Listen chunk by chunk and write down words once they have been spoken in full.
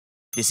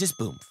This is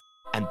Boomf,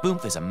 and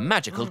Boomf is a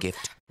magical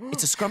gift.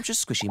 It's a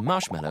scrumptious, squishy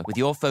marshmallow with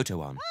your photo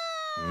on.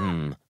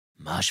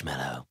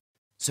 Marshmallow.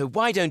 So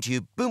why don't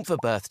you Boomf for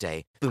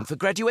birthday, Boomf for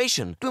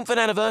graduation, Boomf for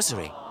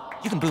anniversary?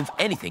 You can Boomf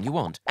anything you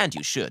want, and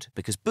you should,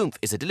 because Boomf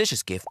is a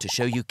delicious gift to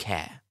show you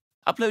care.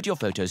 Upload your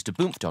photos to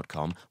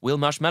boomf.com, we'll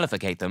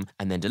marshmallowificate them,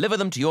 and then deliver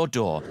them to your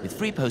door with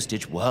free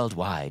postage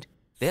worldwide.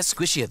 They're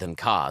squishier than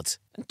cards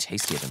and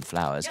tastier than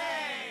flowers.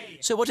 Yay!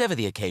 So whatever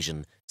the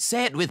occasion,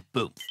 say it with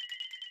Boomf.